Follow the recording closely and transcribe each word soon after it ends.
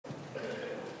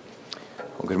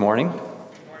Good morning.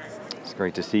 It's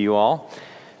great to see you all.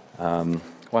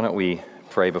 Why don't we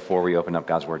pray before we open up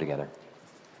God's Word together?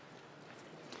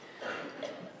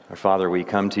 Our Father, we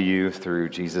come to you through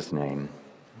Jesus' name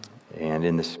and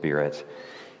in the Spirit,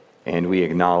 and we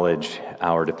acknowledge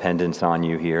our dependence on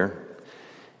you here,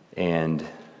 and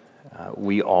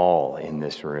we all in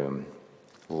this room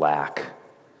lack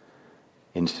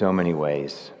in so many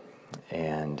ways.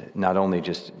 And not only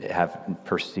just have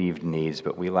perceived needs,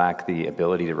 but we lack the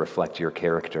ability to reflect your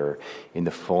character in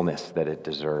the fullness that it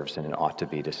deserves and it ought to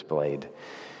be displayed.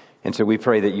 And so we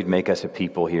pray that you'd make us a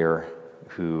people here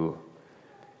who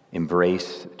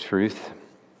embrace truth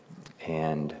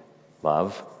and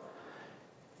love,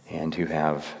 and who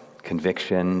have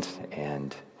convictions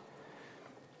and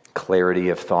clarity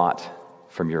of thought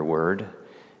from your word,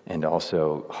 and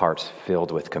also hearts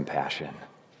filled with compassion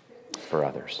for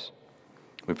others.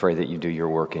 We pray that you do your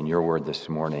work in your word this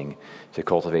morning to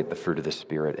cultivate the fruit of the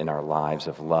Spirit in our lives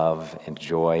of love and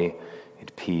joy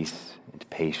and peace and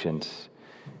patience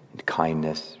and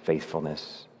kindness,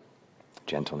 faithfulness,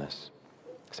 gentleness,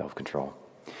 self-control.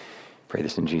 Pray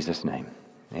this in Jesus' name.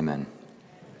 Amen.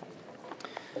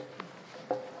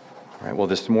 All right, well,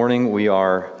 this morning we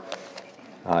are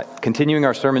continuing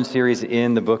our sermon series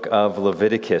in the book of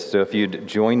Leviticus. So if you'd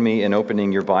join me in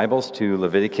opening your Bibles to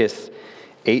Leviticus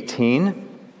 18.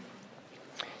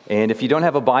 And if you don't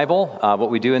have a Bible, what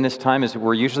we do in this time is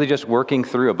we're usually just working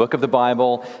through a book of the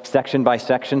Bible section by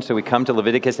section. So we come to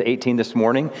Leviticus 18 this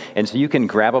morning. And so you can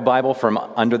grab a Bible from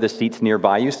under the seats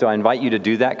nearby you. So I invite you to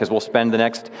do that because we'll spend the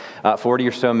next 40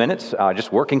 or so minutes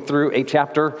just working through a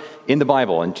chapter in the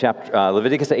Bible. And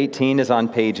Leviticus 18 is on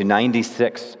page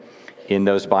 96 in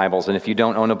those Bibles. And if you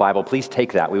don't own a Bible, please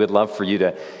take that. We would love for you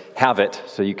to have it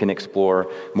so you can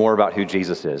explore more about who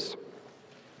Jesus is.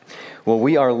 Well,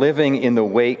 we are living in the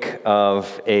wake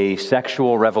of a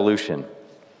sexual revolution.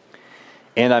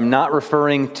 And I'm not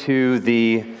referring to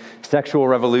the sexual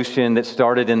revolution that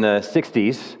started in the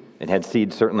 60s. It had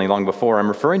seeds certainly long before. I'm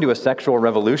referring to a sexual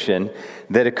revolution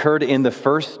that occurred in the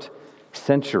first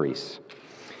centuries.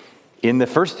 In the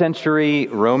first century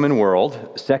Roman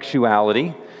world,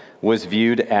 sexuality was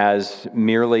viewed as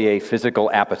merely a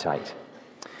physical appetite.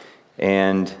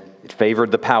 And it favored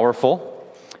the powerful.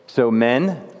 So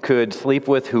men could sleep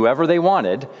with whoever they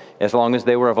wanted as long as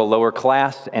they were of a lower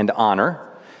class and honor.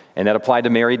 And that applied to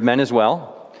married men as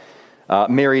well.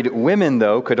 Married women,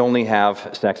 though, could only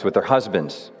have sex with their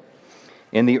husbands.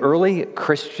 And the early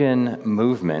Christian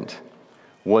movement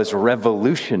was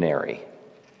revolutionary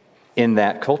in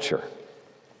that culture.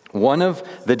 One of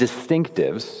the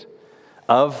distinctives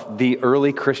of the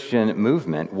early Christian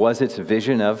movement was its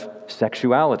vision of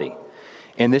sexuality.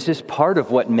 And this is part of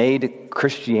what made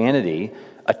Christianity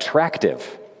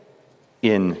attractive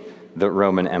in the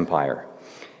Roman Empire.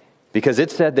 Because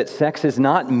it said that sex is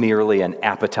not merely an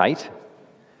appetite,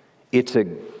 it's a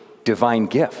divine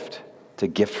gift. It's a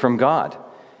gift from God.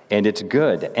 And it's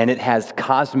good. And it has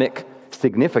cosmic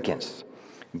significance.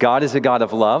 God is a God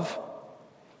of love.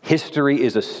 History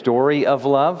is a story of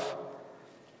love.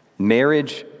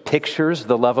 Marriage pictures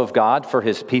the love of God for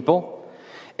his people.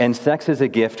 And sex is a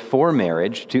gift for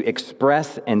marriage to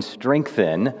express and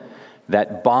strengthen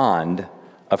that bond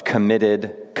of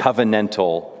committed,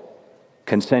 covenantal,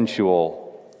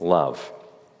 consensual love.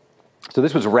 So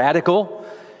this was radical,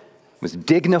 it was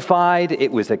dignified,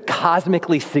 it was a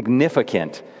cosmically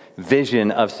significant vision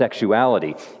of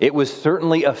sexuality. It was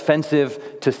certainly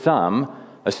offensive to some,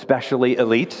 especially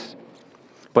elites,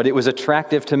 but it was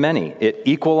attractive to many. It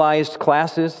equalized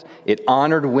classes, it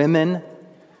honored women,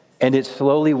 and it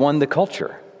slowly won the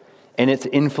culture, and it's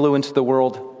influenced the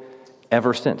world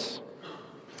ever since.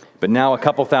 But now, a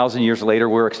couple thousand years later,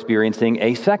 we're experiencing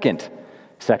a second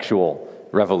sexual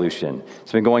revolution.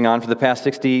 It's been going on for the past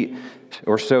 60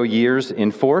 or so years in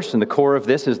force, and the core of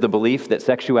this is the belief that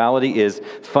sexuality is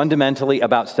fundamentally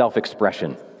about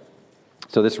self-expression.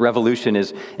 So this revolution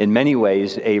is, in many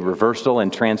ways, a reversal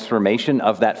and transformation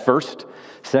of that first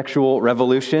sexual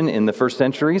revolution in the first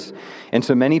centuries. And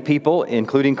so many people,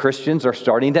 including Christians, are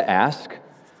starting to ask,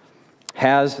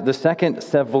 has the second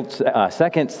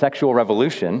sexual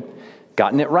revolution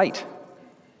gotten it right?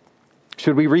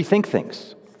 Should we rethink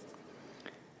things?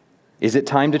 Is it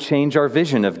time to change our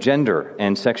vision of gender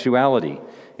and sexuality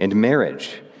and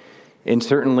marriage? And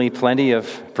certainly plenty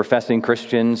of professing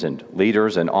Christians and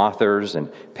leaders and authors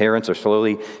and parents are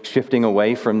slowly shifting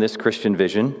away from this Christian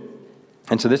vision.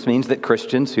 And so this means that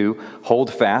Christians who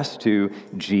hold fast to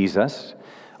Jesus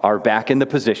are back in the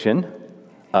position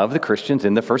of the Christians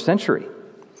in the first century.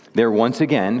 They're once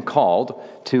again called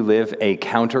to live a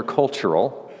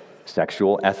countercultural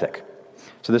sexual ethic.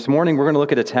 So this morning we're going to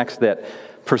look at a text that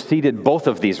preceded both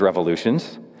of these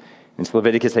revolutions. It's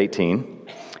Leviticus 18.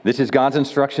 This is God's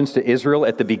instructions to Israel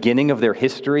at the beginning of their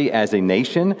history as a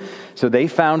nation. So they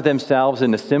found themselves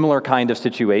in a similar kind of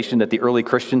situation that the early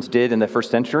Christians did in the first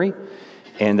century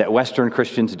and that Western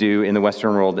Christians do in the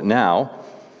Western world now.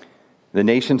 The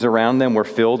nations around them were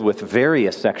filled with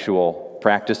various sexual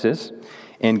practices,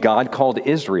 and God called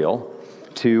Israel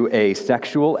to a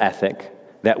sexual ethic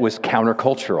that was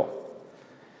countercultural.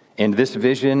 And this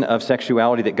vision of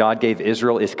sexuality that God gave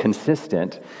Israel is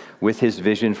consistent with his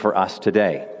vision for us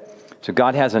today. So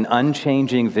God has an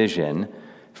unchanging vision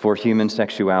for human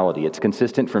sexuality. It's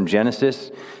consistent from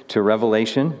Genesis to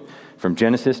Revelation, from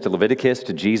Genesis to Leviticus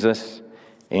to Jesus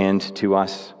and to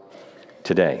us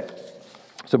today.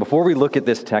 So before we look at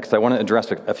this text, I want to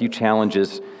address a few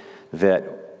challenges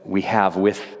that we have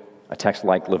with a text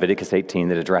like Leviticus 18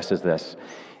 that addresses this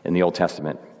in the Old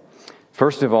Testament.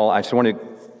 First of all, I just want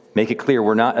to make it clear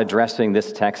we're not addressing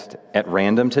this text at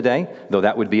random today, though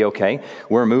that would be okay.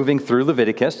 We're moving through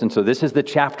Leviticus, and so this is the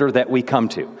chapter that we come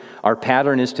to. Our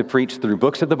pattern is to preach through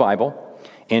books of the Bible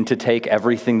and to take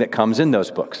everything that comes in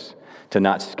those books, to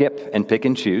not skip and pick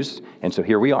and choose, and so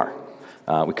here we are.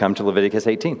 We come to Leviticus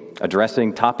 18,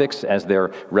 addressing topics as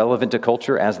they're relevant to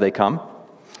culture as they come.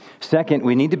 Second,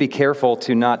 we need to be careful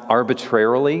to not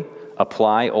arbitrarily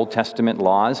apply Old Testament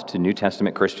laws to New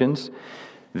Testament Christians.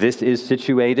 This is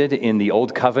situated in the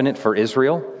Old Covenant for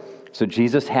Israel. So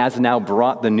Jesus has now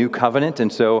brought the New Covenant,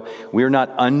 and so we're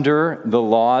not under the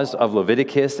laws of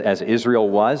Leviticus as Israel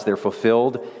was. They're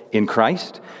fulfilled in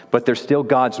Christ, but they're still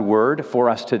God's word for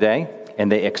us today,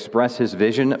 and they express his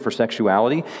vision for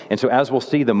sexuality. And so as we'll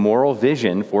see, the moral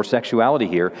vision for sexuality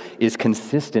here is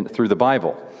consistent through the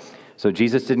Bible. So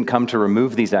Jesus didn't come to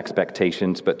remove these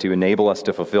expectations, but to enable us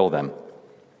to fulfill them.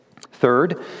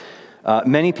 Third,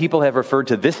 many people have referred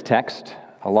to this text,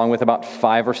 along with about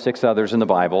 5 or 6 others in the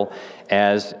Bible,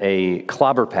 as a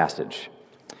clobber passage.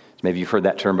 Maybe you've heard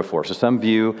that term before. So some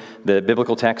view the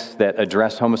biblical texts that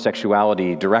address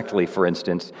homosexuality directly, for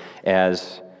instance,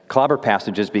 as clobber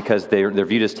passages because they're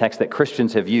viewed as texts that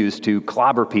Christians have used to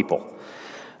clobber people.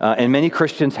 And many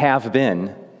Christians have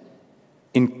been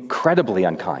incredibly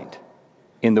unkind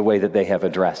in the way that they have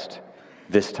addressed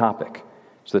this topic.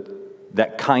 So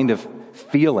that kind of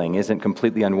feeling isn't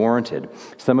completely unwarranted.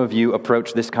 Some of you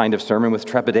approach this kind of sermon with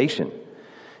trepidation.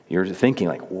 You're thinking,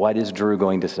 like, what is Drew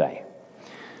going to say?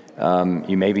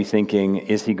 You may be thinking,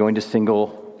 is he going to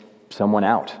single someone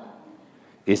out?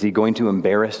 Is he going to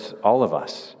embarrass all of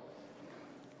us?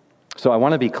 So I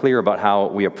want to be clear about how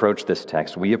we approach this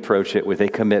text. We approach it with a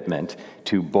commitment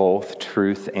to both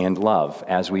truth and love,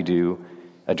 as we do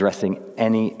addressing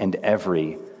any and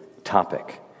every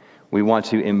topic. We want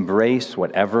to embrace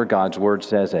whatever God's word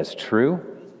says as true,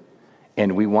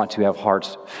 and we want to have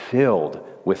hearts filled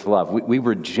with love. We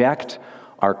reject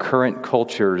our current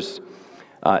culture's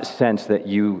sense that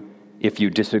if you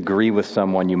disagree with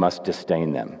someone, you must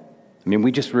disdain them. I mean,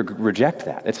 we just reject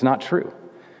that. It's not true.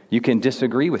 You can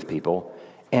disagree with people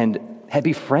and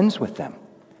be friends with them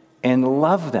and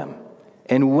love them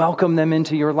and welcome them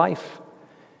into your life.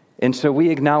 And so we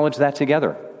acknowledge that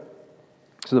together.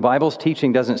 So the Bible's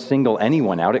teaching doesn't single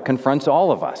anyone out. It confronts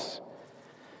all of us.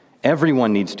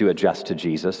 Everyone needs to adjust to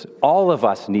Jesus. All of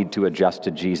us need to adjust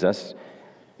to Jesus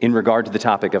in regard to the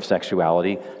topic of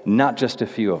sexuality, not just a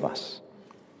few of us.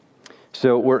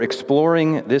 So we're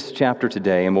exploring this chapter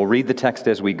today, and we'll read the text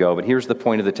as we go, but here's the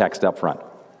point of the text up front.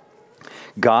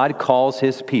 God calls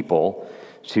his people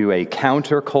to a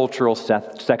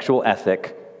countercultural sexual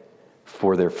ethic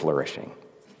for their flourishing.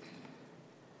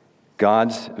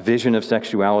 God's vision of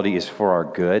sexuality is for our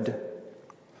good.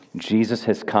 Jesus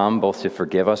has come both to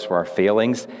forgive us for our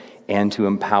failings and to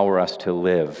empower us to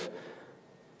live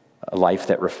a life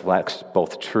that reflects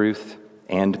both truth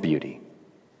and beauty.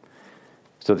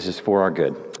 So this is for our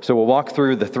good. So we'll walk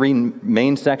through the 3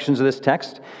 main sections of this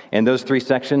text, and those 3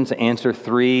 sections answer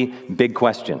 3 big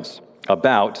questions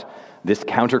about this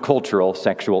countercultural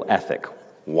sexual ethic.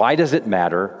 Why does it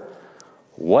matter?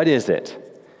 What is it?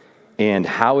 And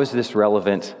how is this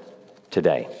relevant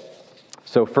today?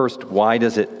 So first, why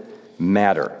does it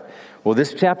matter? Well,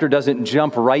 this chapter doesn't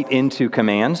jump right into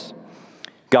commands.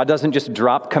 God doesn't just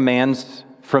drop commands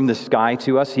from the sky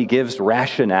to us. He gives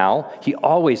rationale. He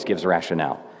always gives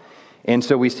rationale. And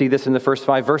so we see this in the first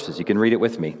 5 verses. You can read it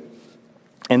with me.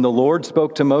 And the Lord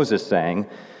spoke to Moses, saying,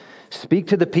 "Speak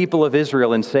to the people of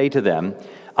Israel and say to them,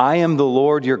 I am the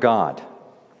Lord your God.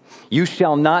 You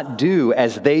shall not do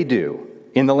as they do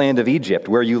in the land of Egypt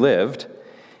where you lived,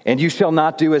 and you shall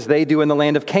not do as they do in the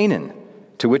land of Canaan,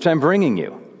 to which I'm bringing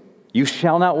you. You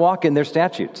shall not walk in their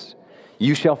statutes.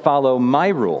 You shall follow my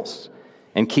rules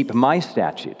and keep my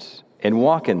statutes and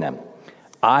walk in them.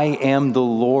 I am the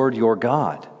Lord your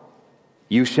God.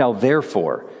 You shall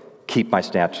therefore keep my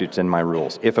statutes and my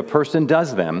rules. If a person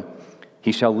does them,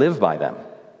 he shall live by them.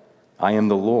 I am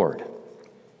the Lord.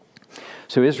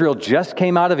 So Israel just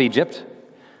came out of Egypt.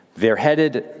 They're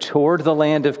headed toward the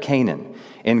land of Canaan.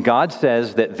 And God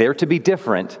says that they're to be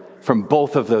different from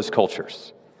both of those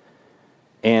cultures.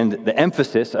 And the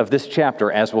emphasis of this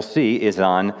chapter, as we'll see, is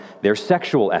on their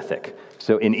sexual ethic.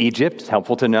 So in Egypt, it's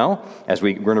helpful to know, as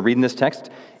we're going to read in this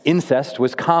text, incest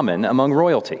was common among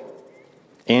royalty.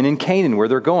 And in Canaan, where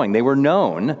they're going, they were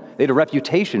known, they had a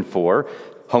reputation for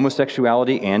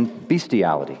homosexuality and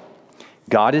bestiality.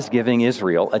 God is giving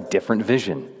Israel a different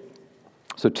vision.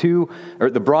 So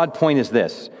the broad point is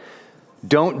this: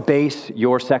 don't base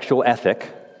your sexual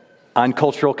ethic on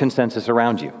cultural consensus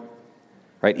around you.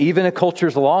 Right? Even a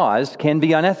culture's laws can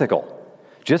be unethical.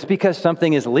 Just because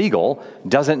something is legal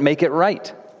doesn't make it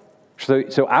right.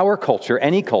 So our culture,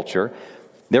 any culture,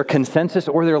 their consensus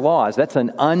or their laws, that's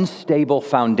an unstable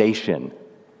foundation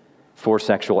for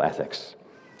sexual ethics.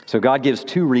 So God gives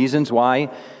two reasons why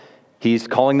he's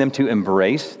calling them to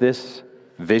embrace this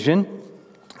vision,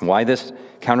 why this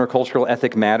countercultural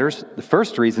ethic matters. The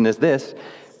first reason is this: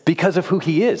 because of who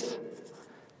he is.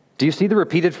 Do you see the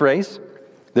repeated phrase?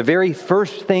 The very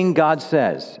first thing God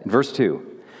says in verse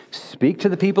 2, speak to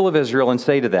the people of Israel and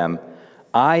say to them,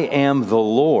 I am the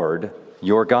Lord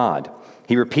your God.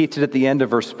 He repeats it at the end of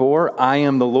verse 4, I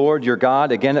am the Lord your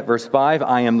God. Again at verse 5,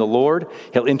 I am the Lord.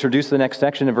 He'll introduce the next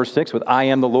section in verse 6 with I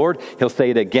am the Lord. He'll say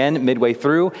it again midway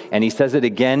through, and he says it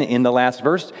again in the last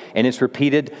verse, and it's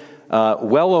repeated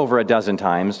well over a dozen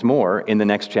times more in the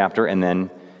next chapter and then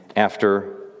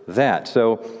after that.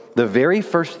 So the very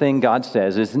first thing God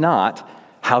says is not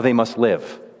how they must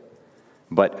live,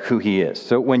 but who he is.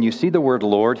 So when you see the word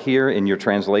Lord here in your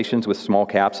translations with small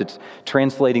caps, it's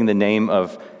translating the name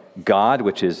of God,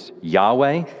 which is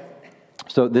Yahweh.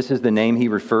 So this is the name he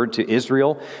referred to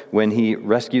Israel when he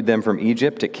rescued them from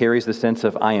Egypt. It carries the sense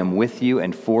of I am with you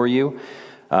and for you.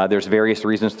 There's various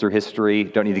reasons through history.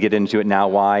 Don't need to get into it now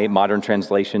why modern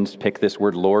translations pick this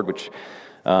word Lord, which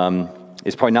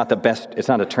is probably not the best. It's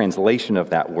not a translation of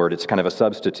that word. It's kind of a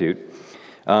substitute.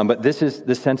 But this is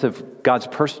the sense of God's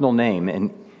personal name,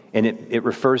 and it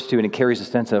refers to and it carries a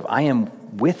sense of I am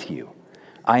with you.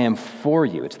 I am for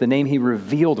you. It's the name he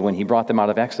revealed when he brought them out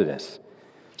of Exodus.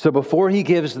 So before he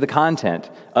gives the content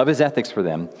of his ethics for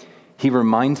them, he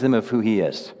reminds them of who he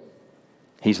is.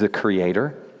 He's the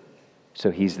creator,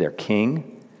 so he's their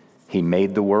king. He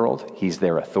made the world. He's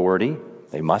their authority.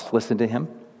 They must listen to him.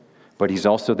 But he's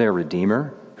also their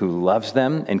redeemer, who loves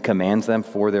them and commands them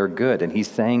for their good. And he's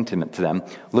saying to them,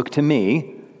 look to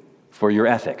me for your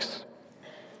ethics.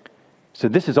 So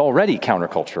this is already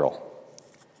countercultural.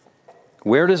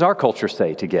 Where does our culture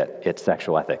say to get its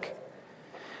sexual ethic?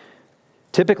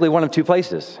 Typically one of two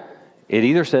places. It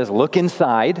either says look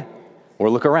inside or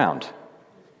look around,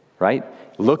 right?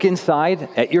 Look inside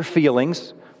at your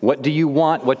feelings. What do you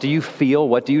want? What do you feel?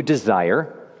 What do you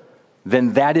desire?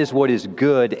 Then that is what is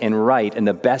good and right, and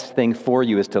the best thing for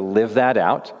you is to live that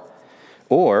out.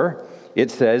 Or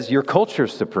it says your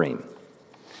culture's supreme.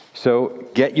 So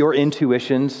get your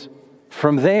intuitions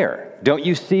from there. Don't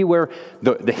you see where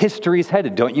the history's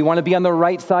headed? Don't you want to be on the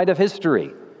right side of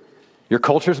history? Your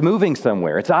culture's moving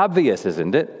somewhere. It's obvious,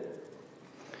 isn't it?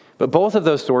 But both of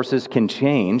those sources can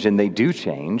change, and they do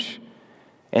change,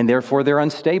 and therefore they're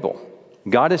unstable.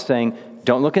 God is saying,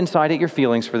 don't look inside at your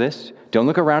feelings for this. Don't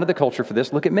look around at the culture for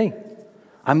this. Look at me.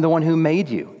 I'm the one who made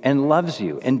you and loves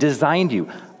you and designed you.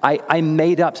 I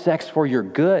made up sex for your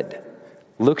good.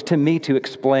 Look to me to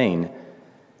explain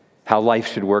how life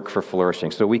should work for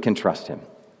flourishing so we can trust him.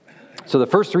 So the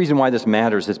first reason why this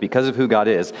matters is because of who God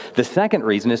is. The second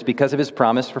reason is because of his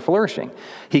promise for flourishing.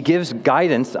 He gives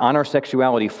guidance on our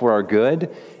sexuality for our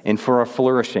good and for our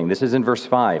flourishing. This is in verse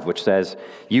 5, which says,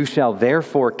 you shall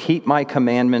therefore keep my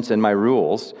commandments and my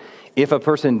rules. If a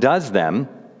person does them,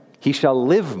 he shall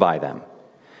live by them.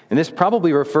 And this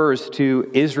probably refers to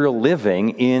Israel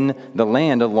living in the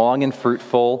land a long and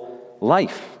fruitful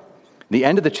life. The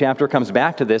end of the chapter comes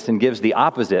back to this and gives the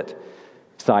opposite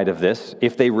side of this.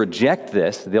 If they reject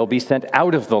this, they'll be sent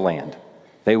out of the land.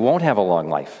 They won't have a long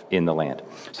life in the land.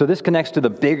 So this connects to the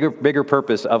bigger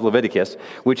purpose of Leviticus,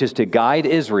 which is to guide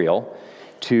Israel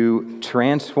to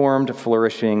transformed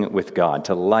flourishing with God,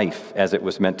 to life as it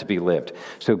was meant to be lived.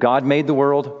 So God made the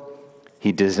world.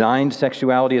 He designed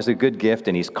sexuality as a good gift,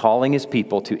 and he's calling his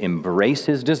people to embrace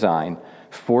his design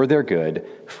for their good,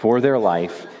 for their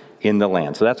life in the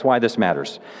land. So that's why this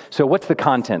matters. So what's the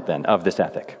content then of this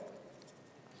ethic?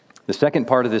 The second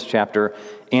part of this chapter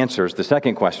answers the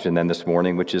second question then this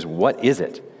morning, which is, what is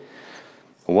it?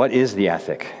 What is the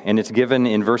ethic? And it's given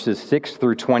in verses 6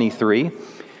 through 23.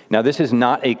 Now, this is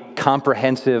not a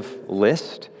comprehensive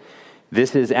list.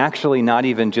 This is actually not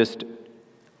even just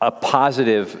a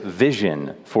positive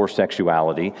vision for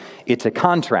sexuality. It's a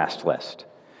contrast list.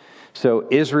 So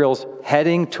Israel's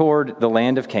heading toward the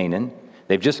land of Canaan.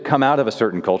 They've just come out of a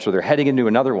certain culture. They're heading into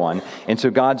another one. And so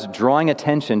God's drawing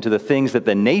attention to the things that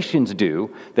the nations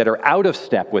do that are out of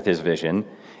step with his vision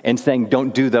and saying,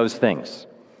 don't do those things.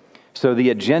 So the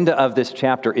agenda of this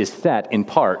chapter is set in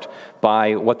part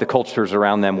by what the cultures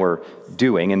around them were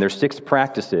doing. And there's 6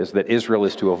 practices that Israel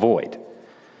is to avoid.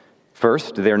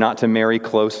 First, they're not to marry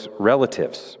close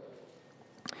relatives.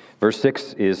 Verse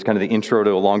 6 is kind of the intro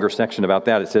to a longer section about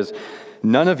that. It says,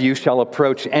 none of you shall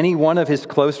approach any one of his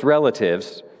close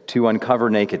relatives to uncover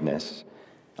nakedness.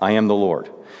 I am the Lord.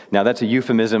 Now, that's a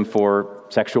euphemism for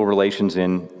sexual relations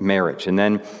in marriage. And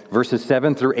then verses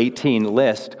 7 through 18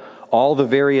 list all the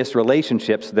various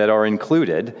relationships that are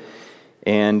included.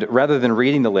 And rather than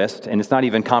reading the list, and it's not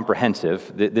even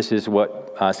comprehensive, this is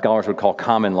what scholars would call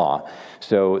common law.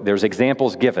 So there's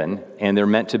examples given, and they're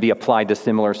meant to be applied to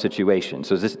similar situations.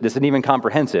 So this isn't even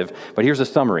comprehensive, but here's a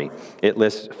summary. It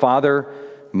lists father,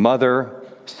 mother,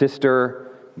 sister,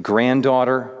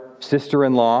 granddaughter,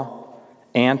 sister-in-law,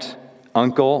 aunt,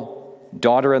 uncle,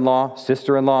 daughter-in-law,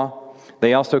 sister-in-law.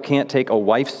 They also can't take a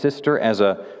wife's sister as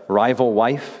a rival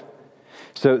wife.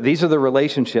 So these are the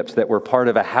relationships that were part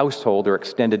of a household or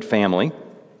extended family.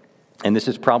 And this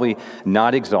is probably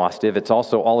not exhaustive. It's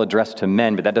also all addressed to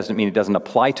men, but that doesn't mean it doesn't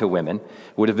apply to women.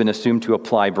 It would have been assumed to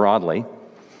apply broadly.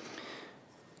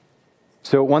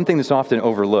 So one thing that's often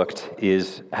overlooked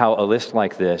is how a list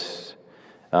like this,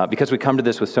 because we come to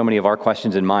this with so many of our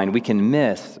questions in mind, we can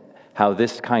miss how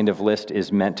this kind of list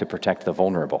is meant to protect the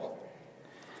vulnerable.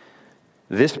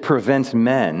 This prevents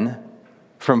men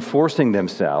from forcing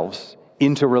themselves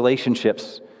into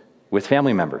relationships with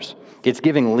family members. It's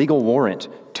giving legal warrant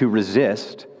to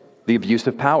resist the abuse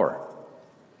of power.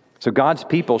 So God's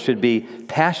people should be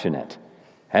passionate,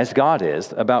 as God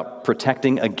is, about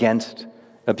protecting against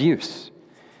abuse.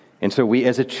 And so we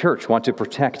as a church want to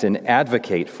protect and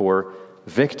advocate for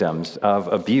victims of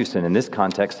abuse, and in this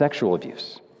context, sexual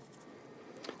abuse.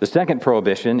 The second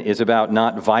prohibition is about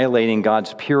not violating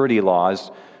God's purity laws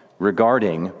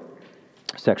regarding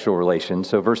sexual relations.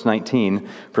 So verse 19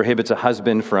 prohibits a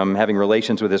husband from having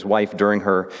relations with his wife during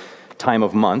her time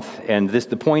of month. And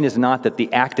the point is not that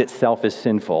the act itself is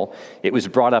sinful. It was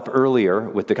brought up earlier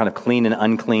with the kind of clean and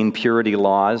unclean purity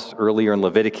laws earlier in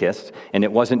Leviticus, and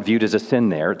it wasn't viewed as a sin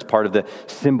there. It's part of the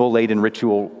symbol-laden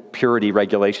ritual purity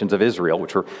regulations of Israel,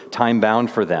 which were time-bound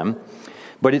for them.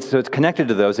 But it's connected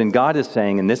to those, and God is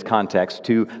saying in this context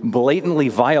to blatantly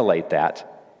violate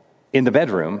that in the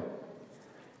bedroom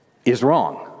is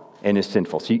wrong and is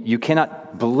sinful. So you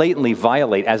cannot blatantly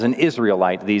violate, as an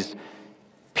Israelite, these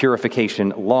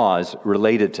purification laws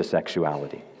related to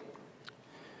sexuality.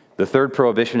 The third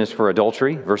prohibition is for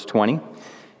adultery, verse 20.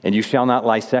 And you shall not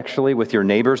lie sexually with your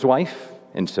neighbor's wife,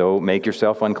 and so make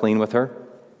yourself unclean with her.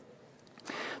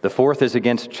 The fourth is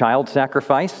against child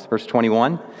sacrifice, verse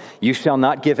 21. You shall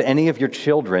not give any of your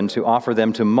children to offer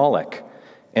them to Moloch,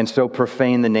 and so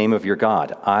profane the name of your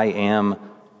God. I am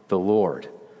the Lord.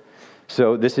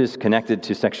 So this is connected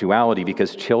to sexuality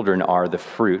because children are the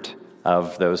fruit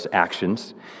of those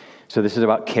actions. So this is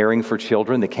about caring for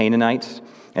children. The Canaanites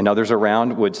and others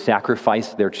around would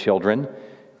sacrifice their children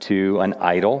to an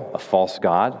idol, a false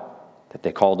god that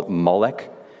they called Moloch.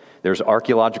 There's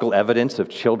archaeological evidence of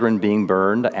children being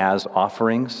burned as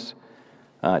offerings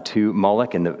to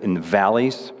Moloch in the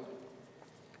valleys.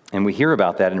 And we hear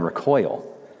about that and recoil.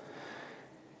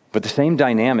 But the same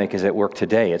dynamic is at work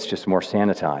today. It's just more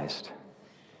sanitized.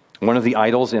 One of the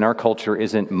idols in our culture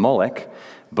isn't Moloch,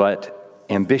 but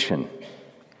ambition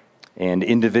and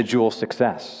individual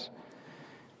success.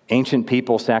 Ancient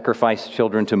people sacrificed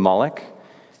children to Moloch.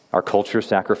 Our culture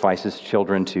sacrifices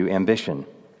children to ambition.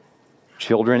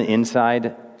 Children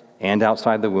inside and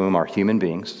outside the womb are human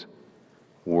beings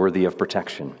worthy of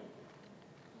protection.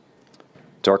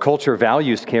 So our culture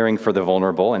values caring for the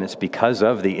vulnerable, and it's because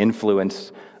of the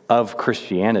influence of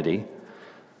Christianity.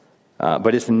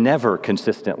 But it's never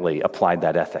consistently applied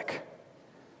that ethic.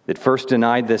 It first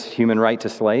denied this human right to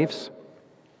slaves,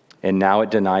 and now it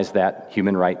denies that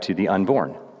human right to the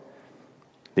unborn.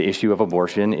 The issue of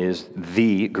abortion is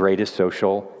the greatest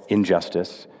social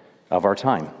injustice of our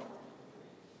time.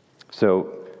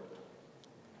 So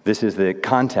this is the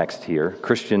context here.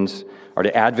 Christians are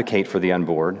to advocate for the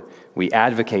unborn. We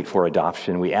advocate for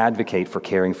adoption. We advocate for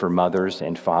caring for mothers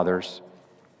and fathers.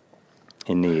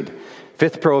 in need.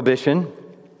 Fifth prohibition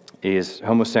is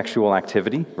homosexual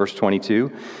activity. Verse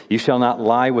 22, you shall not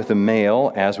lie with a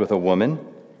male as with a woman.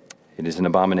 It is an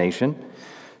abomination.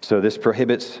 So this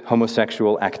prohibits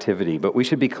homosexual activity. But we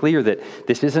should be clear that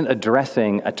this isn't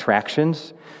addressing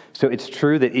attractions. So it's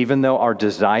true that even though our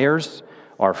desires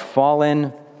are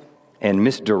fallen and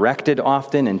misdirected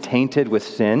often and tainted with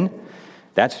sin,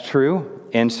 that's true.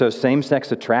 And so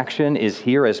same-sex attraction is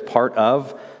here as part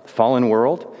of the fallen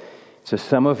world. So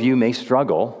some of you may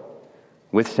struggle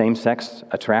with same-sex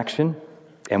attraction,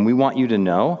 and we want you to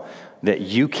know that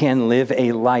you can live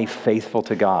a life faithful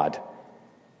to God,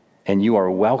 and you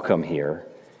are welcome here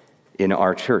in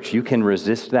our church. You can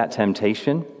resist that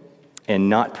temptation and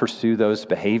not pursue those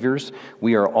behaviors.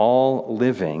 We are all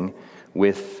living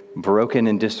with broken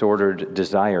and disordered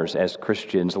desires as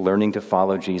Christians, learning to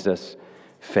follow Jesus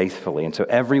faithfully. And so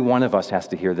every one of us has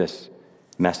to hear this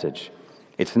message.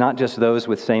 It's not just those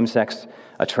with same-sex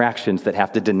attractions that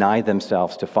have to deny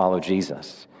themselves to follow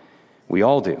Jesus. We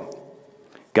all do.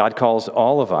 God calls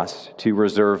all of us to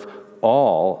reserve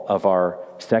all of our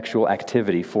sexual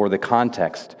activity for the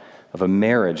context of a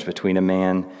marriage between a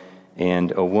man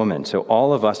and a woman. So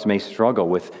all of us may struggle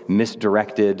with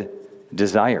misdirected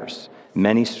desires.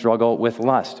 Many struggle with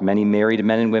lust. Many married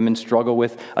men and women struggle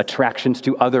with attractions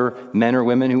to other men or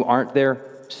women who aren't their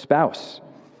spouse.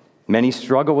 Many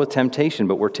struggle with temptation,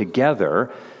 but we're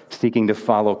together seeking to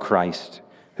follow Christ,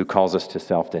 who calls us to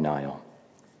self-denial.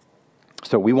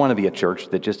 So we want to be a church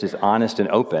that just is honest and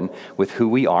open with who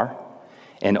we are,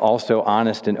 and also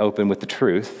honest and open with the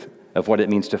truth of what it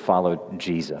means to follow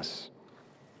Jesus.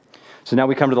 So now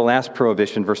we come to the last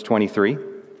prohibition, verse 23.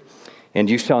 And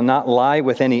you shall not lie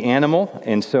with any animal,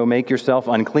 and so make yourself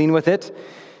unclean with it.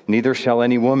 Neither shall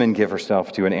any woman give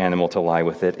herself to an animal to lie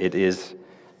with it. It is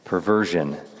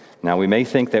perversion. Now, we may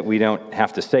think that we don't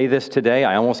have to say this today.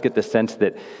 I almost get the sense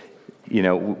that,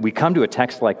 we come to a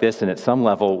text like this, and at some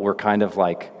level, we're kind of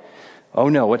like, oh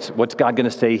no, what's God going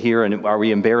to say here? And are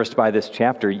we embarrassed by this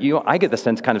chapter? I get the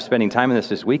sense, kind of spending time in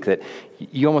this week, that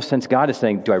you almost sense God is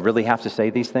saying, do I really have to say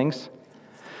these things?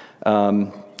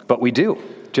 But we do.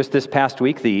 Just this past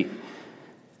week, the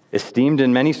esteemed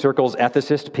in many circles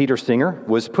ethicist Peter Singer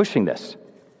was pushing this.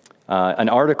 An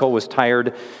article was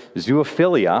titled,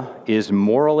 "Zoophilia is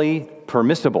Morally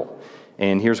Permissible."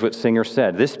 And here's what Singer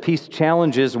said. This piece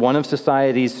challenges one of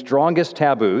society's strongest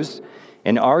taboos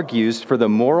and argues for the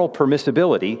moral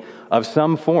permissibility of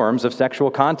some forms of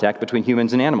sexual contact between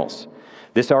humans and animals.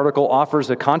 This article offers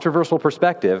a controversial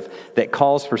perspective that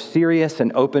calls for serious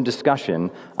and open discussion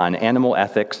on animal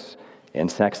ethics and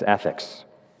sex ethics.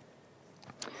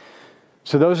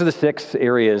 So those are the 6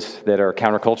 areas that are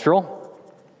countercultural.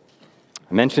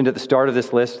 I mentioned at the start of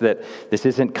this list that this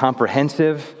isn't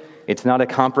comprehensive. It's not a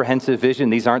comprehensive vision.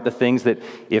 These aren't the things that,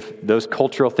 if those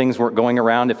cultural things weren't going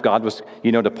around, if God was,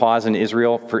 to pause in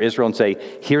Israel and say,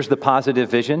 here's the positive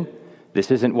vision, this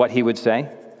isn't what he would say.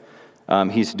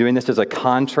 He's doing this as a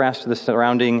contrast to the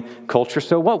surrounding culture.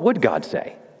 So what would God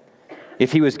say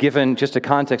if he was given just a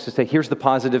context to say, here's the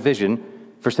positive vision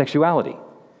for sexuality?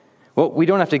 Well, we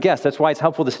don't have to guess. That's why it's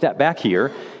helpful to step back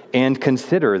here and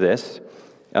consider this.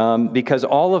 Because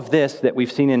all of this that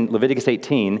we've seen in Leviticus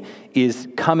 18 is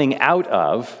coming out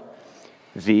of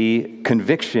the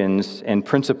convictions and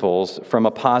principles from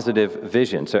a positive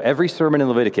vision. So every sermon in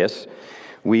Leviticus,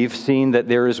 we've seen that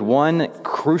there is one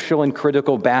crucial and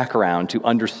critical background to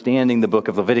understanding the book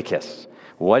of Leviticus.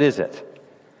 What is it?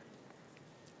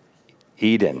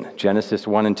 Eden, Genesis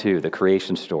 1 and 2, the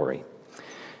creation story.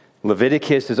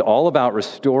 Leviticus is all about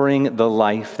restoring the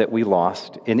life that we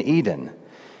lost in Eden.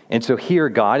 And so here,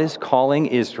 God is calling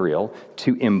Israel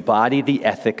to embody the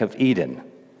ethic of Eden.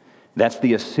 That's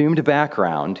the assumed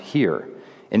background here,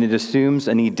 and it assumes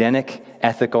an Edenic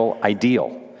ethical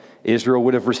ideal. Israel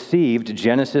would have received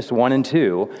Genesis 1 and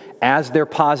 2 as their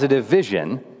positive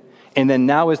vision, and then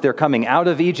now as they're coming out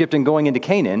of Egypt and going into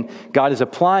Canaan, God is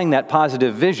applying that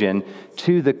positive vision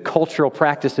to the cultural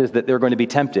practices that they're going to be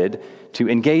tempted to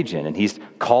engage in. And he's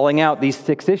calling out these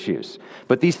 6 issues.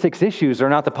 But these 6 issues are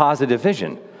not the positive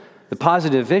vision. The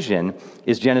positive vision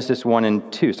is Genesis 1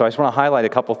 and 2. So I just want to highlight a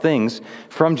couple things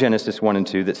from Genesis 1 and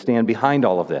 2 that stand behind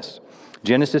all of this.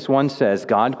 Genesis 1 says,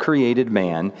 God created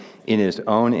man in his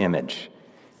own image.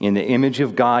 In the image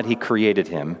of God, he created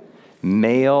him.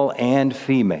 Male and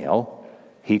female,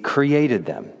 he created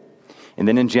them. And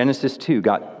then in Genesis 2,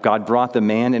 God brought the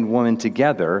man and woman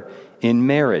together in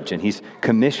marriage, and he's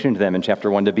commissioned them in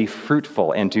chapter 1 to be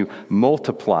fruitful and to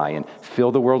multiply and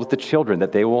fill the world with the children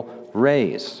that they will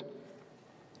raise.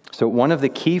 So one of the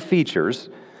key features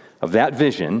of that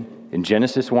vision in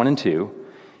Genesis 1 and 2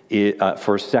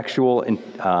 for sexual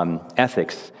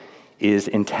ethics is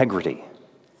integrity,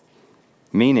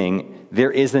 meaning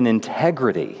there is an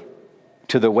integrity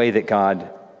to the way that God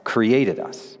created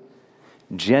us.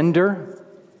 Gender,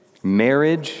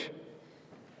 marriage,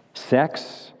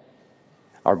 sex,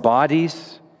 our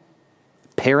bodies,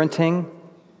 parenting,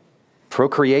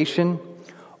 procreation,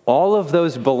 all of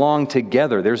those belong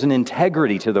together. There's an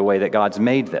integrity to the way that God's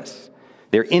made this.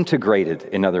 They're integrated,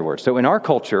 in other words. So in our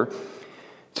culture,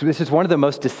 so this is one of the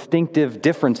most distinctive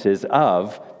differences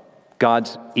of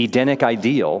God's Edenic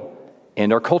ideal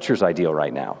and our culture's ideal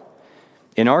right now.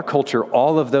 In our culture,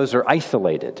 all of those are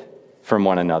isolated from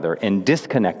one another and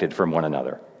disconnected from one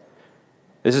another.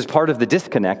 This is part of the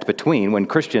disconnect between when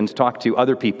Christians talk to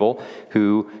other people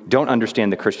who don't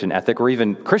understand the Christian ethic, or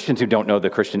even Christians who don't know the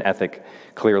Christian ethic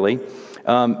clearly.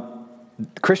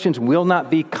 Christians will not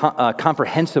be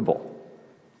comprehensible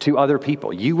to other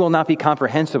people. You will not be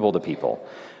comprehensible to people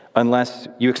unless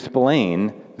you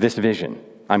explain this vision,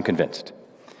 I'm convinced,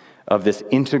 of this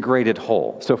integrated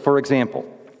whole. So, for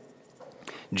example,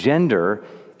 gender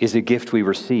is a gift we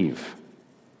receive.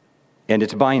 And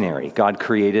it's binary. God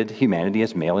created humanity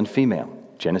as male and female,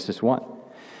 Genesis 1.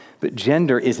 But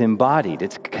gender is embodied.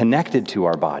 It's connected to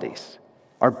our bodies.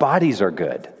 Our bodies are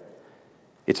good.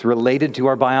 It's related to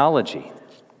our biology.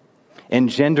 And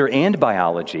gender and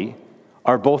biology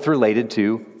are both related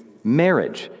to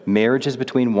marriage. Marriage is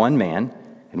between one man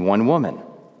and one woman.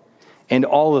 And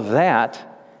all of that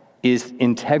is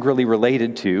integrally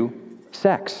related to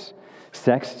sex.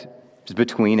 Sex is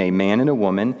between a man and a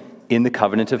woman in the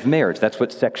covenant of marriage. That's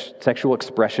what sexual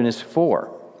expression is for.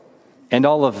 And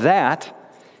all of that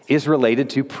is related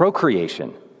to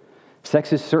procreation.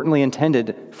 Sex is certainly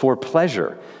intended for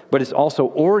pleasure, but it's also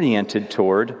oriented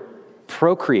toward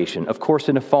procreation. Of course,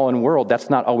 in a fallen world, that's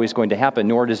not always going to happen,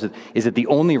 nor is it the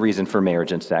only reason for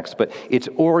marriage and sex, but it's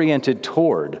oriented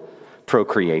toward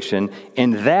procreation,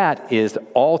 and that is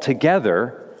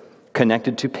altogether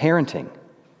connected to parenting.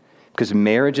 Because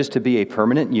marriage is to be a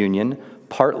permanent union,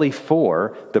 partly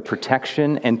for the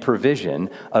protection and provision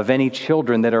of any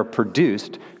children that are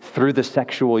produced through the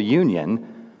sexual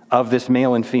union of this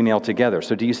male and female together.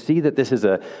 So do you see that this is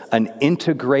an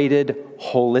integrated,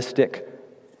 holistic,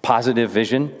 positive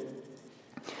vision?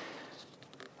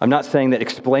 I'm not saying that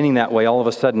explaining that way all of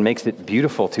a sudden makes it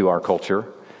beautiful to our culture,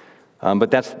 but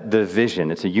that's the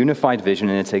vision. It's a unified vision,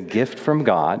 and it's a gift from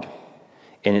God,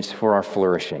 and it's for our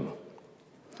flourishing.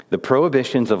 The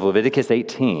prohibitions of Leviticus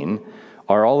 18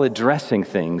 are all addressing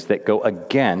things that go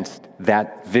against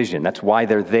that vision. That's why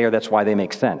they're there. That's why they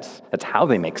make sense. That's how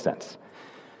they make sense.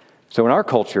 So in our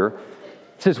culture,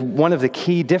 this is one of the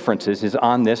key differences is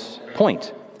on this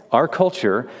point. Our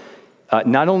culture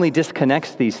not only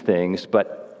disconnects these things,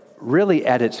 but really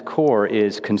at its core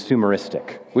is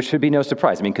consumeristic, which should be no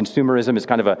surprise. I mean, consumerism is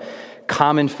kind of a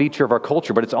common feature of our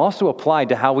culture, but it's also applied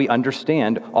to how we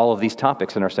understand all of these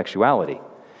topics in our sexuality.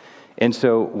 And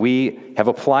so we have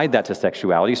applied that to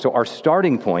sexuality. So our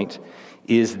starting point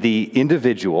is the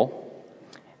individual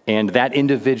and that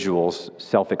individual's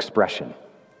self-expression,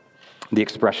 the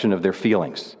expression of their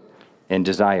feelings and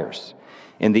desires.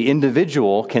 And the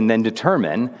individual can then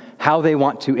determine how they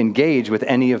want to engage with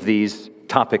any of these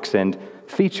topics and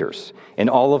features. And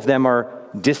all of them are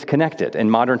disconnected,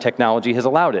 and modern technology has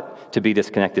allowed it to be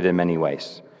disconnected in many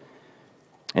ways.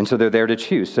 And so they're there to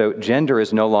choose. So gender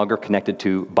is no longer connected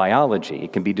to biology.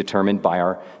 It can be determined by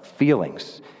our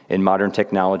feelings. And modern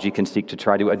technology can seek to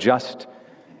try to adjust,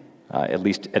 at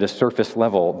least at a surface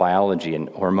level, biology and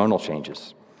hormonal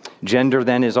changes. Gender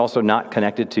then is also not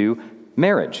connected to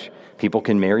marriage. People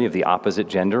can marry of the opposite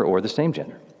gender or the same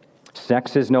gender.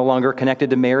 Sex is no longer connected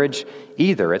to marriage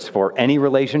either. It's for any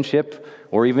relationship,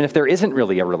 or even if there isn't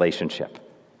really a relationship.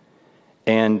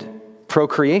 And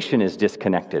procreation is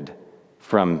disconnected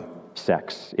from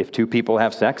sex. If two people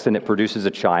have sex and it produces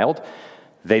a child,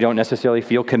 they don't necessarily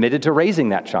feel committed to raising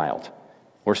that child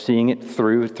or seeing it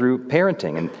through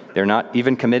parenting, and they're not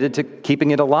even committed to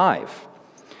keeping it alive.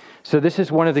 So this is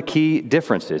one of the key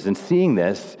differences, and seeing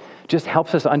this just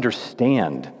helps us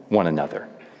understand one another,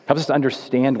 helps us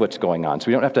understand what's going on, so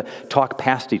we don't have to talk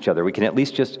past each other. We can at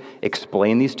least just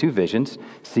explain these two visions,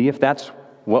 see if that's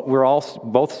what we're all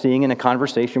both seeing in a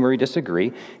conversation where we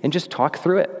disagree, and just talk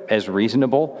through it as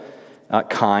reasonable,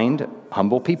 kind,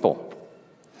 humble people.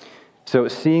 So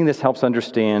seeing this helps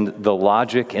understand the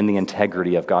logic and the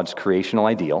integrity of God's creational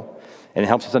ideal, and it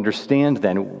helps us understand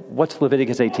then what's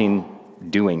Leviticus 18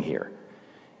 doing here.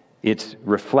 It's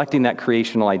reflecting that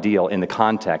creational ideal in the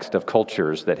context of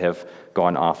cultures that have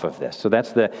gone off of this. So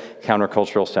that's the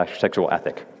countercultural sexual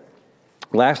ethic.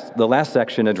 The last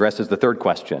section addresses the third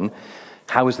question: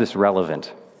 how is this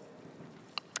relevant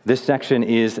This section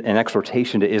is an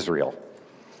exhortation to Israel.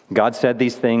 God said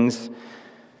these things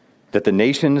that the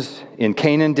nations in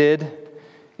Canaan did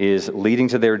is leading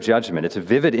to their judgment. It's a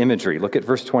vivid imagery. Look at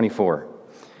verse 24.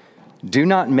 Do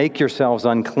not make yourselves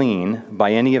unclean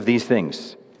by any of these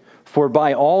things, for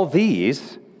by all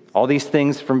these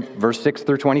things from verse 6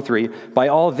 through 23, by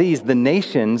all these the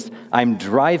nations I'm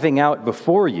driving out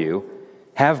before you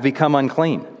have become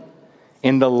unclean.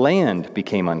 And the land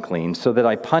became unclean, so that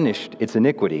I punished its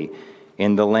iniquity,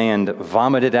 and the land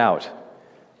vomited out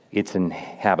its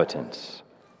inhabitants.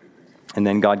 And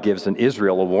then God gives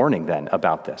Israel a warning then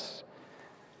about this.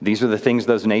 These are the things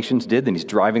those nations did, and he's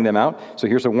driving them out. So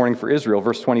here's a warning for Israel,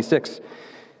 verse 26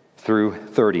 through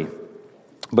 30.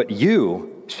 But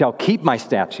you shall keep my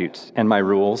statutes and my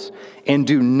rules, and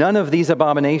do none of these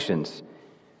abominations,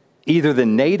 either the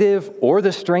native or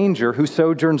the stranger who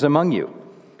sojourns among you.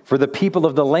 For the people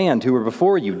of the land who were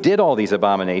before you did all these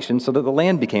abominations, so that the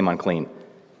land became unclean.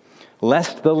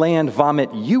 Lest the land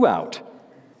vomit you out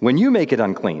when you make it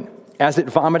unclean, as it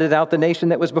vomited out the nation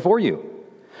that was before you.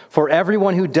 For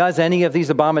everyone who does any of these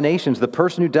abominations, the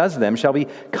person who does them shall be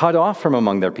cut off from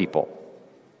among their people.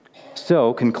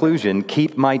 So, conclusion,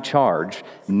 keep my charge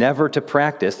never to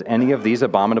practice any of these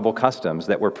abominable customs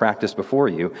that were practiced before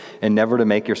you, and never to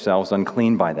make yourselves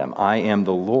unclean by them. I am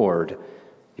the Lord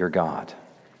your God.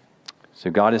 So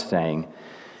God is saying,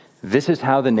 this is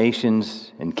how the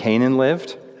nations in Canaan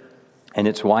lived, and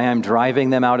it's why I'm driving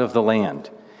them out of the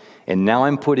land. And now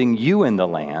I'm putting you in the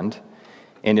land,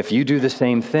 and if you do the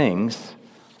same things,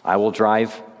 I will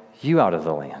drive you out of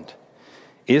the land.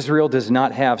 Israel does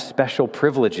not have special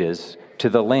privileges to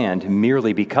the land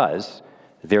merely because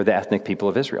they're the ethnic people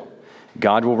of Israel.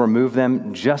 God will remove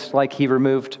them just like he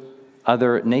removed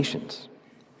other nations.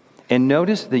 And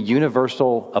notice the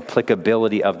universal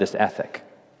applicability of this ethic.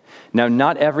 Now,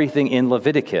 not everything in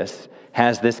Leviticus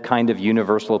has this kind of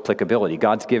universal applicability.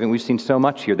 God's given, we've seen so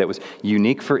much here that was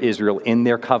unique for Israel in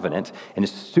their covenant, and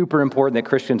it's super important that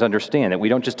Christians understand that we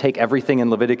don't just take everything in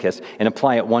Leviticus and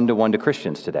apply it one-to-one to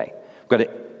Christians today. We've got to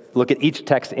look at each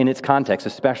text in its context,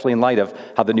 especially in light of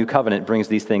how the new covenant brings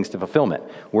these things to fulfillment,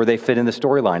 where they fit in the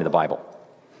storyline of the Bible.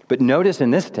 But notice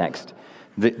in this text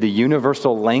the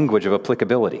universal language of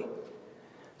applicability.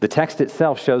 The text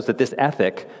itself shows that this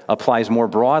ethic applies more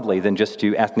broadly than just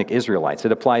to ethnic Israelites.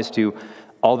 It applies to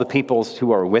all the peoples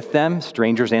who are with them,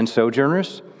 strangers and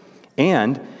sojourners.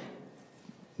 And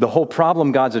the whole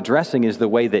problem God's addressing is the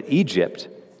way that Egypt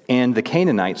and the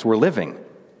Canaanites were living.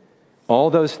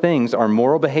 All those things are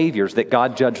moral behaviors that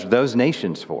God judged those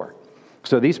nations for.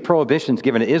 So these prohibitions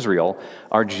given to Israel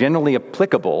are generally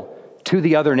applicable to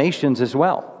the other nations as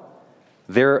well.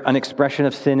 They're an expression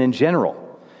of sin in general.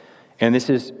 And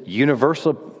this is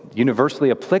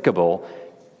universally applicable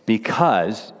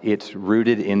because it's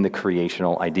rooted in the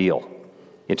creational ideal.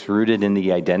 It's rooted in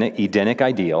the Edenic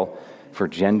ideal for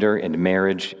gender and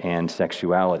marriage and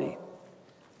sexuality.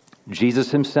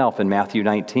 Jesus himself in Matthew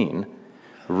 19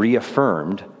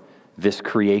 reaffirmed this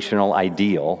creational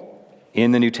ideal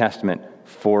in the New Testament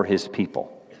for his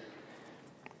people,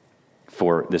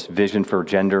 for this vision for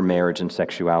gender, marriage, and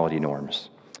sexuality norms.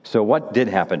 So what did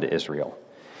happen to Israel?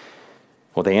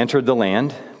 Well, they entered the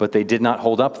land, but they did not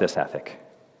hold up this ethic.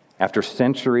 After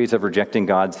centuries of rejecting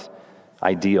God's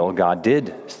ideal, God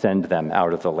did send them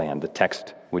out of the land. The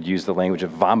text would use the language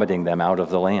of vomiting them out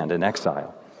of the land in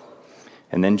exile.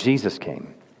 And then Jesus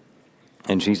came,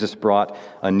 and Jesus brought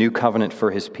a new covenant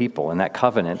for his people, and that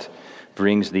covenant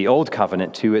brings the old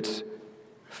covenant to its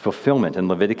fulfillment, and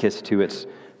Leviticus to its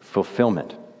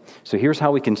fulfillment. So here's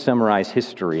how we can summarize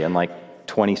history in like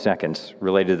 20 seconds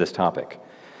related to this topic.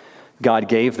 God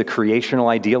gave the creational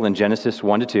ideal in Genesis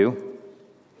 1-2,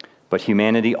 but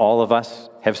humanity, all of us,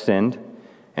 have sinned,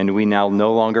 and we now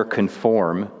no longer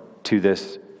conform to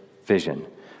this vision.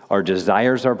 Our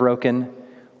desires are broken.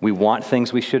 We want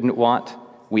things we shouldn't want.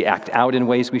 We act out in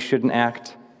ways we shouldn't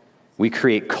act. We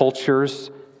create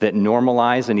cultures that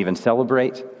normalize and even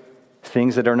celebrate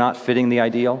things that are not fitting the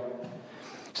ideal.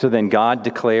 So then God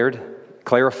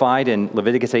clarified in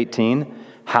Leviticus 18,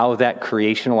 how that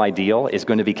creational ideal is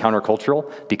going to be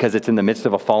countercultural because it's in the midst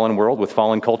of a fallen world with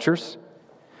fallen cultures.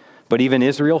 But even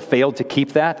Israel failed to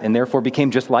keep that and therefore became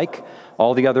just like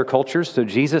all the other cultures. So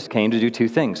Jesus came to do two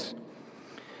things: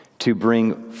 to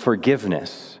bring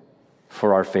forgiveness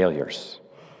for our failures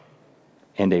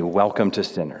and a welcome to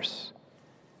sinners.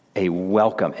 A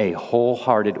welcome, a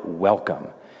wholehearted welcome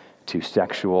to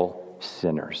sexual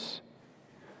sinners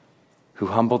who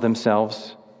humble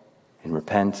themselves and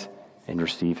repent and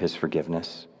receive his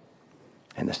forgiveness.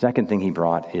 And the second thing he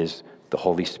brought is the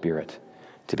Holy Spirit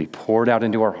to be poured out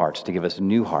into our hearts, to give us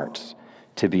new hearts,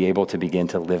 to be able to begin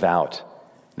to live out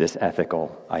this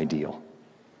ethical ideal.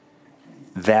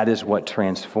 That is what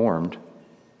transformed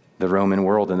the Roman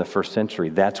world in the first century.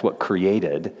 That's what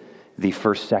created the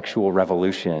first sexual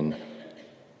revolution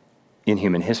in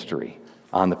human history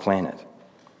on the planet.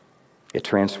 It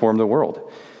transformed the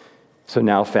world. So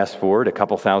now fast forward a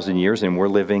couple thousand years, and we're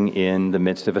living in the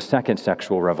midst of a second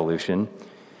sexual revolution.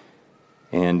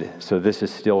 And so this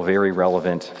is still very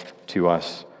relevant to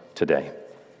us today.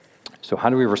 So how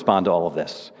do we respond to all of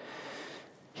this?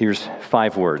 Here's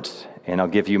 5 words, and I'll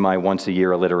give you my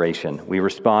once-a-year alliteration. We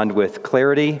respond with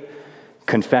clarity,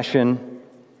 confession,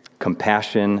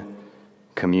 compassion,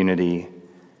 community,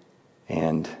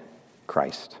 and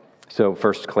Christ. So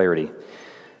first, clarity.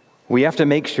 We have to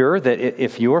make sure that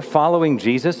if you're following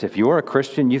Jesus, if you're a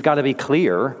Christian, you've got to be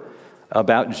clear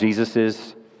about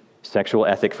Jesus's sexual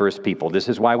ethic for his people. This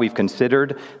is why we've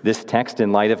considered this text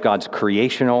in light of God's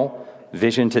creational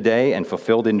vision today and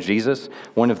fulfilled in Jesus.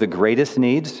 One of the greatest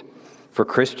needs for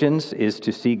Christians is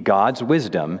to see God's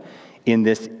wisdom in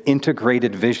this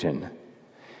integrated vision.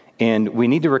 And we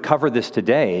need to recover this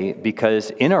today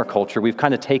because in our culture, we've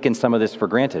kind of taken some of this for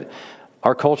granted.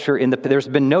 Our culture, there's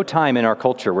been no time in our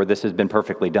culture where this has been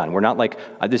perfectly done. We're not like,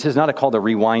 this is not a call to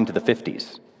rewind to the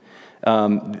 50s.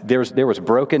 There was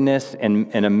brokenness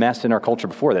and a mess in our culture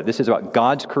before that. This is about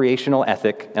God's creational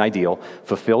ethic and ideal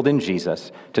fulfilled in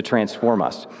Jesus to transform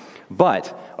us.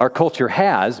 But our culture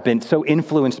has been so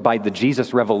influenced by the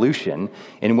Jesus revolution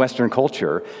in Western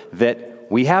culture that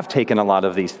we have taken a lot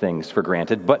of these things for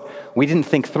granted, but we didn't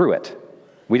think through it.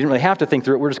 We didn't really have to think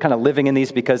through it. We're just kind of living in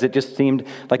these because it just seemed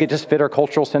like it just fit our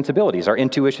cultural sensibilities. Our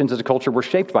intuitions as a culture were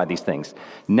shaped by these things.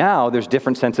 Now there's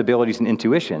different sensibilities and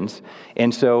intuitions,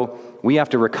 and so we have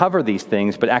to recover these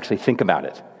things, but actually think about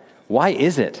it. Why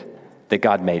is it that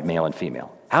God made male and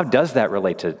female? How does that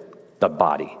relate to the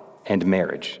body and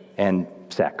marriage and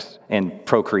sex and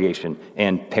procreation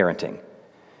and parenting?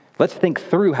 Let's think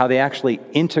through how they actually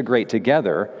integrate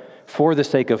together for the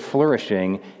sake of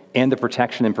flourishing and the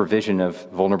protection and provision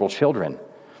of vulnerable children.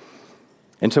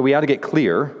 And so we ought to get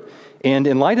clear. And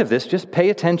in light of this, just pay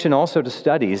attention also to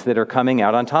studies that are coming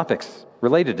out on topics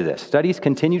related to this. Studies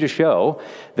continue to show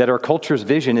that our culture's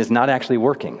vision is not actually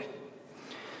working.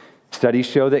 Studies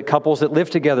show that couples that live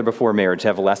together before marriage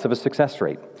have less of a success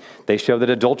rate. They show that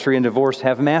adultery and divorce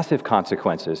have massive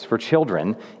consequences for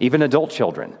children, even adult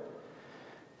children.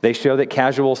 They show that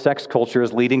casual sex culture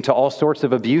is leading to all sorts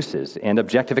of abuses and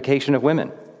objectification of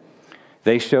women.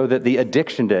 They show that the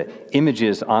addiction to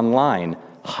images online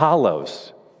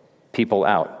hollows people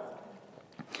out.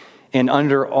 And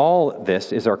under all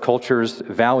this is our culture's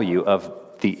value of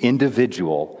the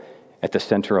individual at the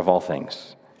center of all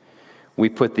things. We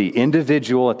put the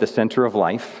individual at the center of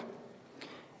life,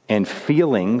 and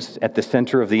feelings at the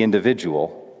center of the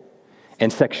individual,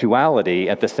 and sexuality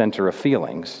at the center of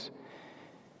feelings.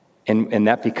 And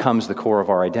that becomes the core of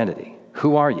our identity.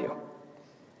 Who are you?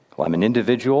 Well, I'm an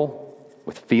individual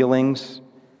with feelings,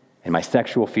 and my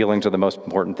sexual feelings are the most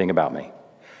important thing about me.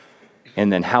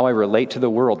 And then how I relate to the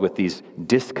world with these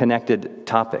disconnected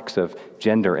topics of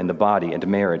gender and the body and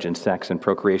marriage and sex and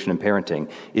procreation and parenting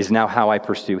is now how I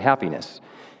pursue happiness.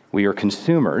 We are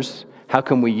consumers. How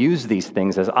can we use these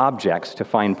things as objects to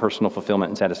find personal fulfillment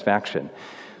and satisfaction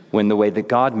when the way that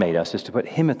God made us is to put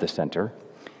Him at the center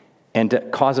and to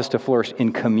cause us to flourish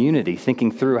in community,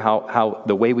 thinking through how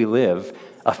the way we live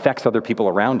affects other people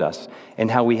around us,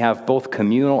 and how we have both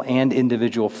communal and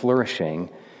individual flourishing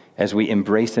as we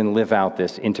embrace and live out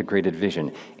this integrated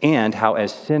vision, and how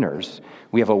as sinners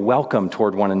we have a welcome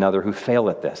toward one another who fail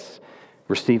at this,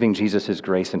 receiving Jesus'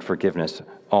 grace and forgiveness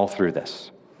all through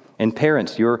this. And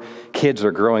parents, your kids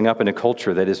are growing up in a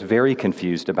culture that is very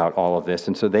confused about all of this,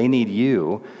 and so they need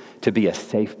you to be a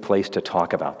safe place to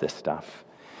talk about this stuff.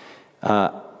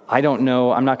 I don't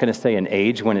know, I'm not going to say an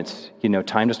age when it's,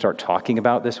 time to start talking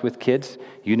about this with kids.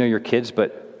 You know your kids,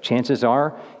 but chances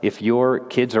are, if your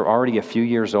kids are already a few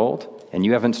years old and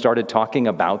you haven't started talking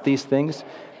about these things,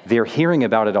 they're hearing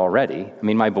about it already. I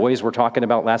mean, my boys were talking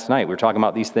about last night. We were talking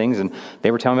about these things, and they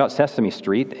were telling me about Sesame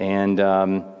Street and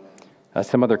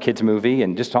some other kids' movie,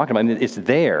 and just talking about it. It's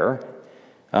there,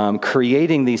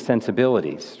 creating these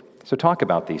sensibilities. So talk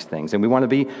about these things. And we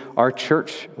want our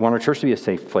church to be a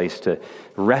safe place to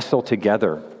wrestle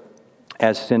together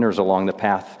as sinners along the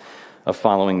path of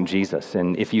following Jesus.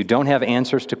 And if you don't have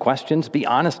answers to questions, be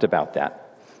honest about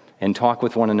that and talk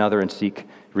with one another and seek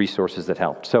resources that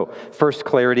help. So first,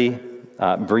 clarity,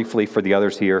 briefly for the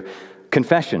others here.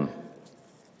 Confession.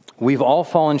 We've all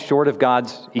fallen short of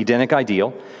God's Edenic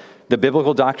ideal. The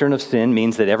biblical doctrine of sin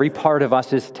means that every part of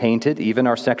us is tainted, even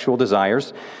our sexual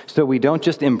desires. So we don't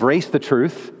just embrace the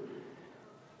truth,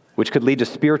 which could lead to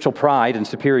spiritual pride and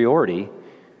superiority,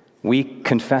 we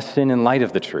confess sin in light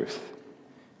of the truth.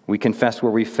 We confess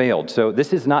where we failed. So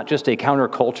this is not just a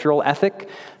countercultural ethic.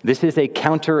 This is a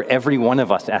counter every one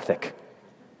of us ethic.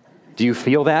 Do you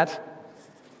feel that?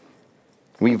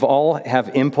 We've all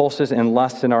have impulses and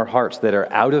lusts in our hearts that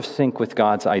are out of sync with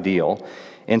God's ideal.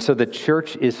 And so the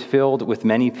church is filled with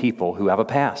many people who have a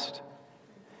past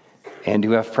and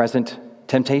who have present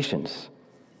temptations.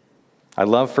 I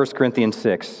love 1 Corinthians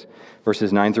 6,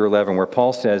 verses 9 through 11, where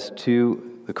Paul says to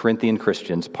the Corinthian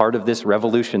Christians, part of this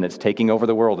revolution that's taking over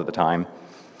the world at the time,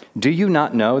 "Do you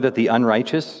not know that the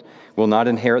unrighteous will not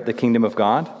inherit the kingdom of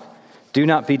God? Do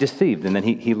not be deceived." And then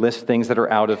he lists things that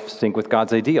are out of sync with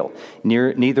God's ideal.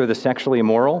 "Neither the sexually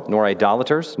immoral, nor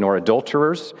idolaters, nor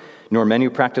adulterers, nor men who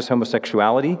practice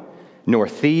homosexuality, nor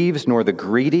thieves, nor the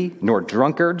greedy, nor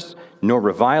drunkards, nor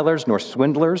revilers, nor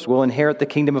swindlers will inherit the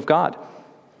kingdom of God."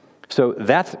 So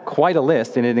that's quite a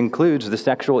list, and it includes the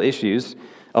sexual issues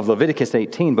of Leviticus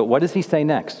 18. But what does he say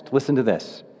next? Listen to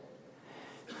this.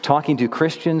 Talking to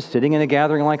Christians sitting in a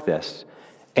gathering like this,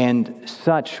 "And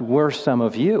such were some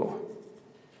of you,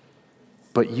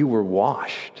 but you were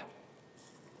washed.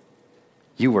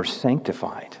 You were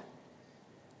sanctified.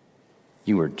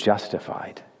 You were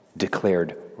justified,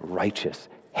 declared righteous,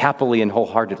 happily and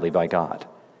wholeheartedly by God,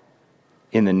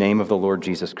 in the name of the Lord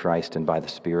Jesus Christ and by the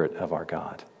Spirit of our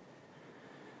God."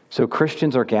 So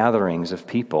Christians are gatherings of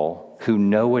people who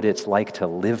know what it's like to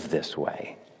live this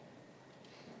way.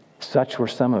 Such were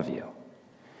some of you.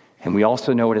 And we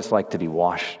also know what it's like to be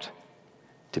washed,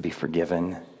 to be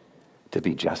forgiven, to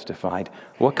be justified.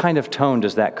 What kind of tone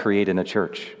does that create in a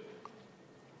church?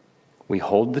 We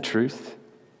hold the truth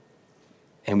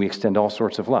and we extend all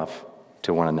sorts of love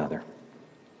to one another.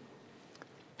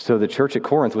 So the church at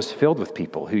Corinth was filled with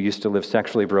people who used to live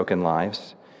sexually broken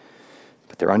lives,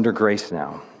 but they're under grace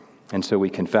now. And so we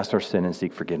confess our sin and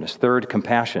seek forgiveness. Third,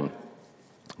 compassion.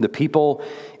 The people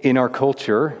in our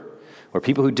culture, or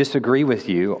people who disagree with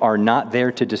you, are not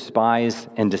there to despise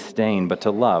and disdain, but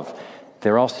to love.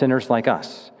 They're all sinners like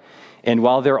us. And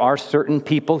while there are certain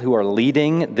people who are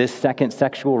leading this second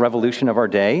sexual revolution of our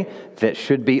day that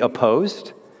should be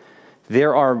opposed,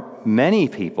 there are many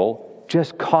people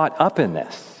just caught up in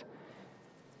this.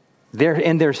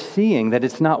 They're seeing that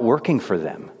it's not working for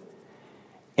them.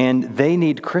 And they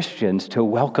need Christians to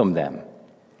welcome them.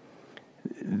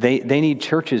 They need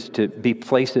churches to be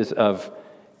places of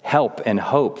help and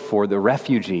hope for the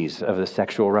refugees of the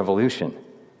sexual revolution.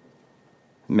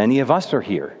 Many of us are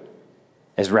here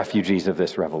as refugees of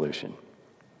this revolution.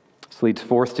 This leads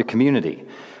forth to community.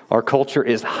 Our culture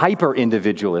is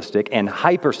hyper-individualistic and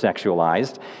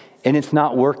hyper-sexualized, and it's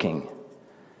not working.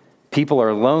 People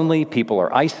are lonely, people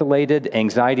are isolated,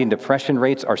 anxiety and depression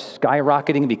rates are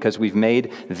skyrocketing because we've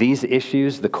made these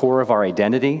issues the core of our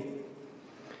identity.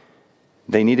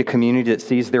 They need a community that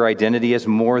sees their identity as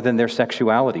more than their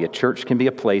sexuality. A church can be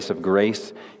a place of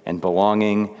grace and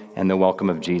belonging and the welcome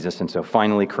of Jesus. And so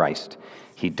finally, Christ.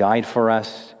 He died for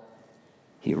us.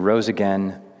 He rose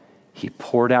again. He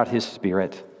poured out his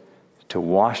Spirit to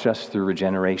wash us through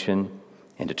regeneration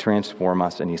and to transform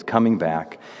us, and he's coming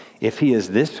back. If he is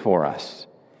this for us,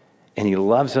 and he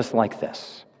loves us like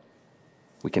this,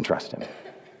 we can trust him.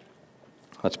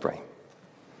 Let's pray.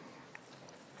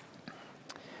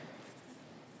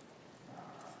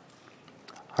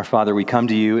 Our Father, we come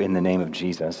to you in the name of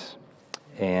Jesus,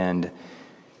 and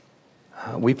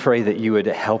we pray that you would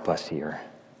help us here.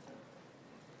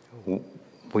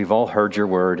 We've all heard your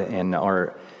word and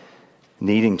are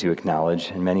needing to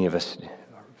acknowledge, and many of us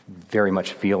are very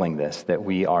much feeling this, that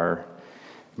we are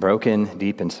broken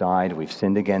deep inside. We've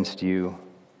sinned against you.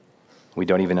 We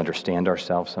don't even understand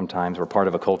ourselves sometimes. We're part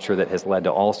of a culture that has led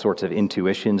to all sorts of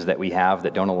intuitions that we have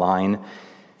that don't align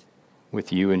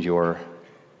with you and your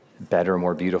better,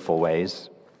 more beautiful ways.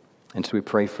 And so we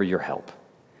pray for your help.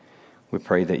 We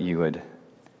pray that you would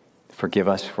forgive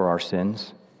us for our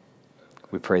sins.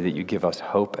 We pray that you give us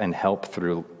hope and help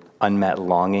through unmet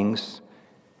longings,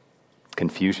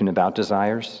 confusion about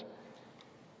desires.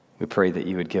 We pray that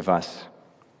you would give us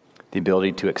the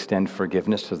ability to extend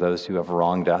forgiveness to those who have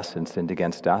wronged us and sinned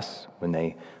against us when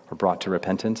they were brought to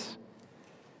repentance.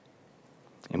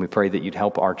 And we pray that you'd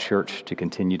help our church to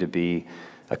continue to be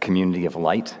a community of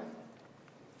light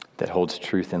that holds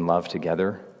truth and love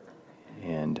together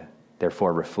and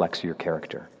therefore reflects your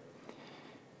character.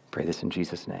 Pray this in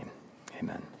Jesus' name.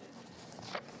 Amen.